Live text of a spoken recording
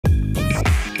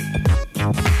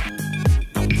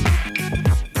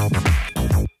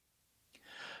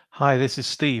Hi, this is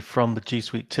Steve from the G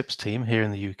Suite Tips team here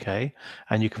in the UK,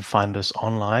 and you can find us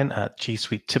online at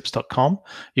gsuitetips.com.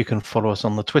 You can follow us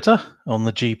on the Twitter, on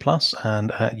the G+,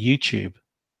 and at YouTube.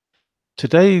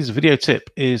 Today's video tip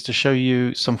is to show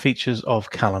you some features of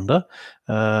calendar,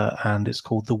 and it's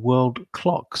called the world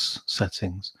clocks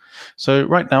settings. So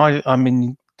right now I'm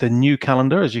in the new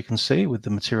calendar, as you can see, with the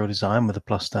material design with the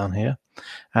plus down here.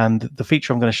 And the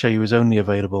feature I'm going to show you is only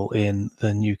available in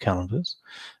the new calendars.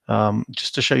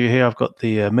 Just to show you here, I've got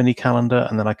the mini calendar,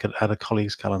 and then I could add a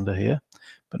colleague's calendar here,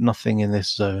 but nothing in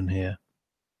this zone here.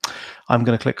 I'm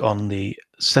going to click on the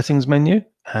settings menu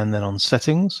and then on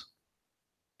settings.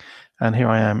 And here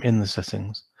I am in the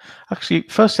settings. Actually,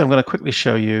 firstly, I'm going to quickly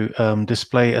show you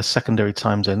display a secondary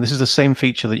time zone. This is the same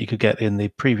feature that you could get in the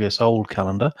previous old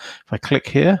calendar. If I click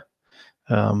here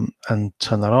and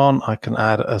turn that on, I can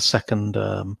add a second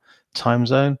time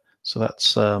zone. So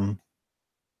that's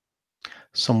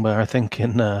somewhere, I think,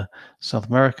 in South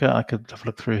America. I could have a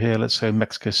look through here. Let's say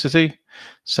Mexico City,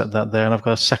 set that there, and I've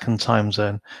got a second time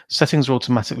zone. Settings are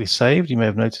automatically saved. You may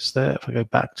have noticed there. If I go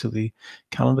back to the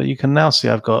calendar, you can now see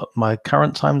I've got my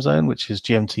current time zone, which is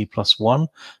GMT +1,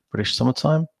 British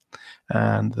summertime,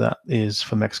 and that is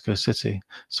for Mexico City.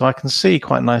 So I can see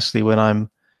quite nicely when I'm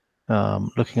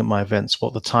looking at my events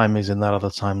what the time is in that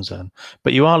other time zone.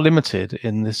 But you are limited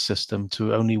in this system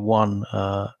to only one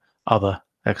other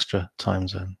extra time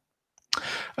zone.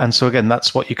 And so again,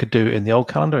 that's what you could do in the old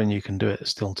calendar, and you can do it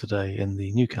still today in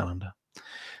the new calendar.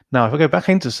 Now, if I go back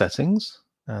into settings,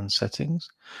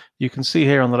 you can see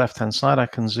here on the left-hand side, I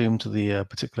can zoom to the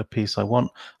particular piece I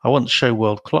want. I want to show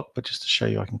world clock, but just to show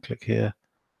you, I can click here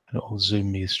and it will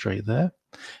zoom me straight there.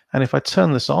 And if I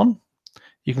turn this on,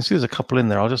 you can see there's a couple in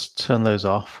there. I'll just turn those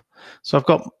off. So I've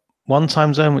got one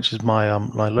time zone, which is my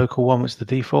my local one, which is the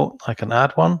default. I can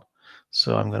add one.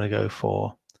 So I'm going to go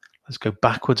for, let's go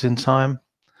backwards in time.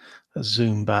 Let's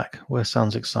zoom back. Where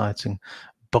sounds exciting?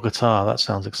 Bogota, that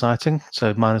sounds exciting.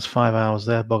 So -5 hours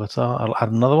there, Bogota. I'll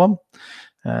add another one,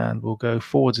 and we'll go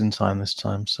forwards in time this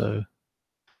time. So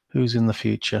who's in the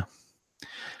future?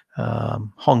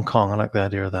 Hong Kong. I like the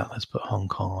idea of that. Let's put Hong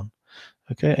Kong on.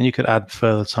 Okay, and you could add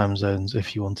further time zones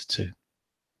if you wanted to.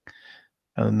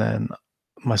 And then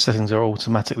my settings are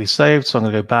automatically saved, so I'm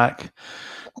going to go back.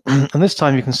 And this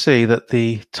time you can see that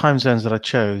the time zones that I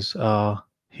chose are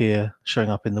here showing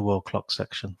up in the world clock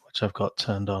section, which I've got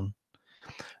turned on.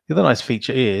 The other nice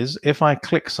feature is if I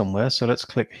click somewhere, so let's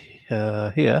click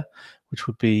here, which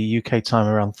would be UK time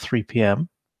around 3 p.m.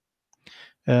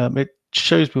 It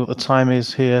shows me what the time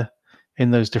is here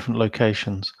in those different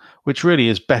locations, which really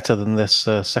is better than this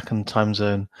second time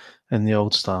zone in the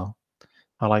old style.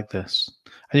 I like this.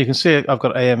 And you can see I've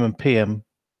got AM and PM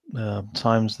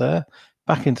times there.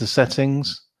 Back into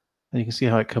settings, and you can see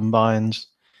how it combines.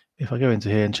 If I go into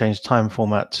here and change time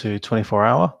format to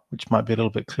 24-hour, which might be a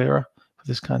little bit clearer for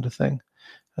this kind of thing,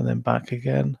 and then back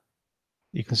again,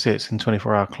 you can see it's in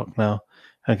 24-hour clock now.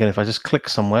 And again, if I just click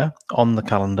somewhere on the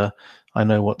calendar, I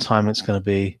know what time it's going to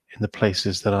be in the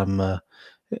places that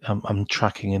I'm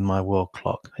tracking in my world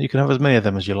clock. You can have as many of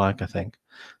them as you like, I think.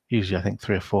 Usually, I think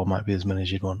 3 or 4 might be as many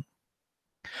as you'd want.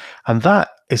 And that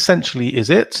essentially is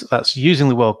it. That's using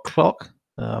the world clock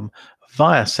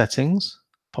via settings,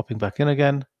 popping back in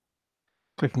again,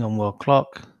 clicking on world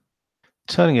clock,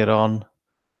 turning it on,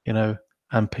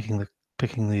 and picking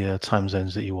the time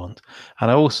zones that you want. And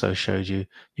I also showed you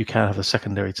can have a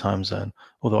secondary time zone,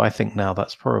 although I think now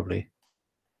that's probably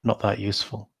not that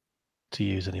useful to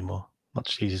use anymore.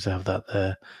 Much easier to have that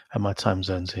there and my time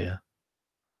zones here.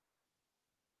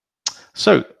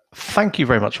 So thank you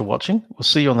very much for watching. We'll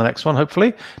see you on the next one,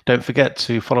 hopefully. Don't forget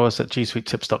to follow us at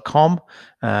gsuitetips.com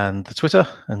and the Twitter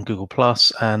and Google+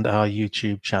 and our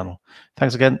YouTube channel.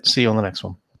 Thanks again. See you on the next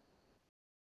one.